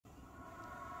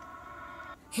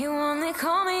You only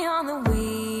call me on the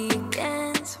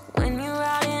weekends when you're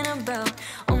out and about,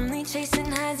 only chasing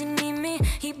highs. You need me.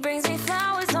 He brings me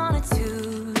flowers on a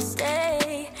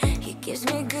Tuesday. He gives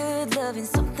me good loving,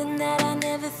 something that I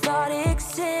never thought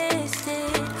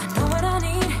existed. I know what I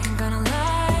need, ain't gonna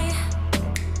lie.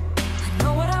 I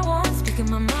know what I want, speaking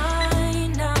my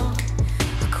mind now.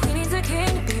 A queen needs a king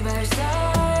to be by her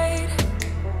side.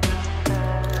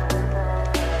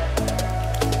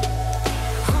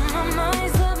 On my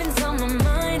mind's loving's on my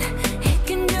mind. He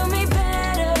can do me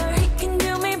better, he can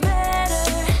do me better.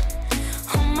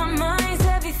 On my mind's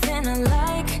everything I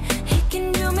like. He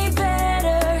can do me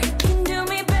better, he can do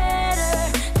me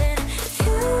better than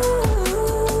you.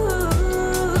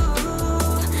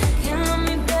 Can love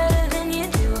me better than you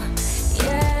do,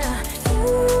 yeah.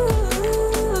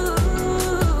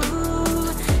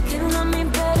 You can love me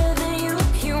better than you.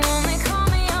 You only call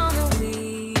me on the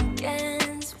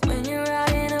weekends when you're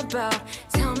out and about.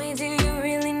 Tell me, do you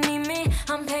really need me?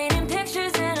 I'm painting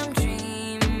pictures and I'm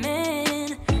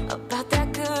dreaming about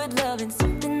that good love and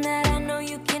something that I know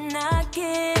you cannot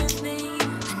give me.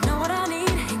 I know what I need,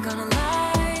 ain't gonna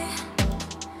lie.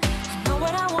 I know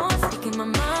what I want, speaking my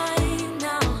mind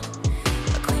now.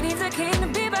 A queen needs a king to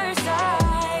be by her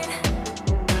side.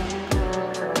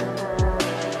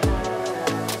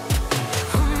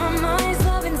 On my mind's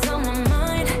loving's on my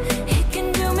mind. He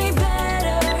can do me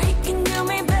better, he can do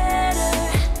me better.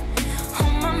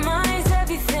 On my mind's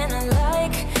everything I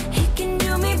like. He can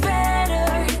do me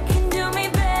better, he can do me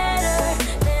better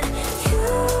than you.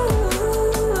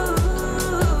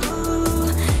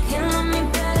 Can love me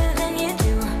better than you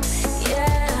do,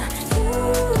 yeah. You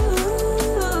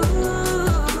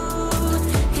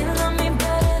can love me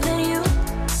better than you.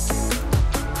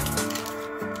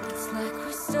 It's like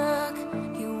we're stuck,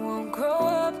 you won't grow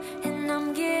up, and I'm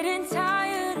getting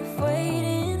tired of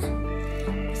waiting.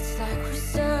 It's like we're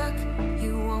stuck,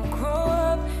 you won't grow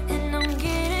up, and I'm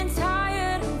getting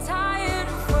tired of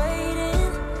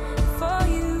waiting for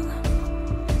you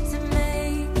to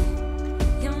make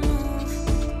your move.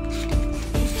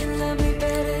 He can love me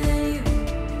better than you.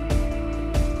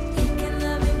 He can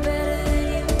love me better than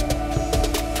you.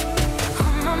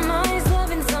 On my mind's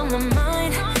loving's on my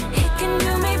mind. He can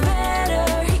do me better,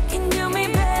 he can do me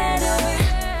better.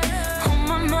 On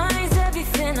my mind's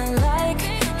everything I like.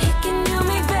 He can do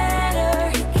me better,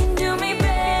 he can do me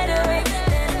better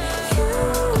than you.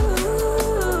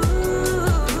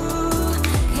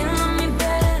 Can love me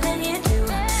better than you do,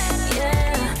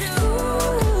 yeah.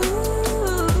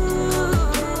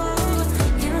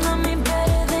 Can love me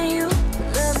better than you.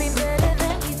 Love me better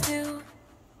than you do.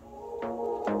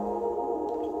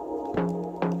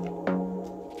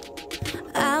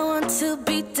 I want to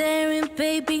be daring,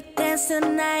 baby, dance the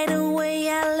night away.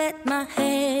 I let my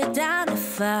head down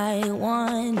if I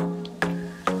want.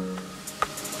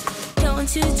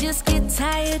 Don't you just get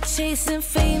tired chasing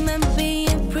fame and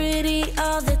being pretty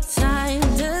all the time?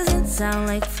 Doesn't sound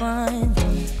like fun.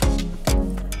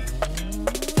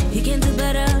 You can do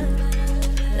better.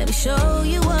 Let me show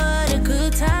you what a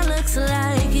good time looks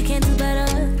like. You can do better,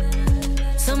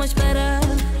 so much better.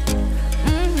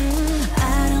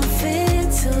 I don't fit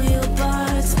into your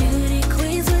box. Beauty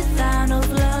queens without no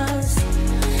flaws.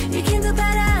 You can do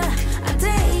better. I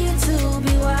dare you to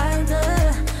be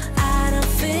wilder. I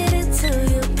don't fit into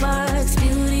your box.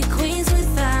 Beauty queens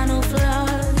without no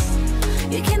flaws.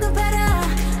 You can do better.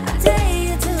 I dare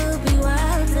you to be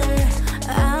wilder.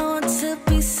 I want to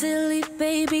be silly,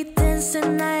 baby, dance the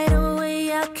night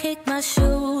away. I'll kick my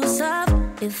shoes off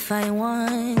if I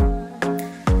want.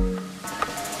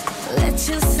 Let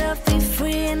yourself be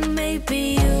free and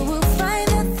maybe you will find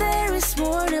that there is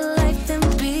more to life than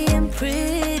being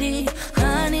pretty.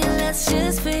 Honey, let's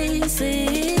just face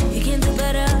it. You can do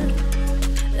better.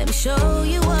 Let me show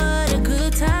you what a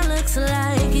good time looks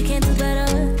like. You can do better,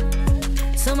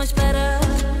 so much better.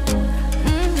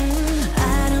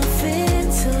 I don't fit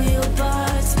into your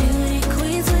box. Beauty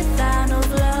queens without no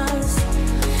flaws.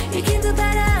 You can do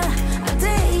better. I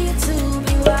dare you to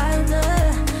be wilder.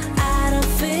 I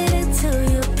don't fit into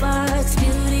your box.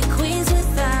 Beauty queens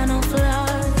without no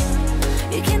flaws.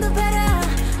 You can do better.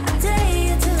 I dare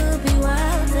you to be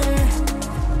wilder.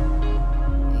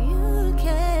 You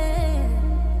can.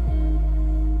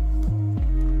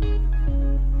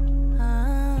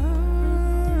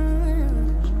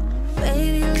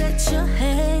 Baby, let your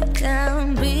head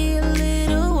down. Be a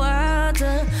little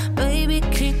wilder. Baby,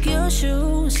 kick your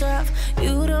shoes off.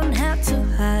 You don't have to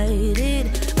hide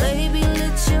it.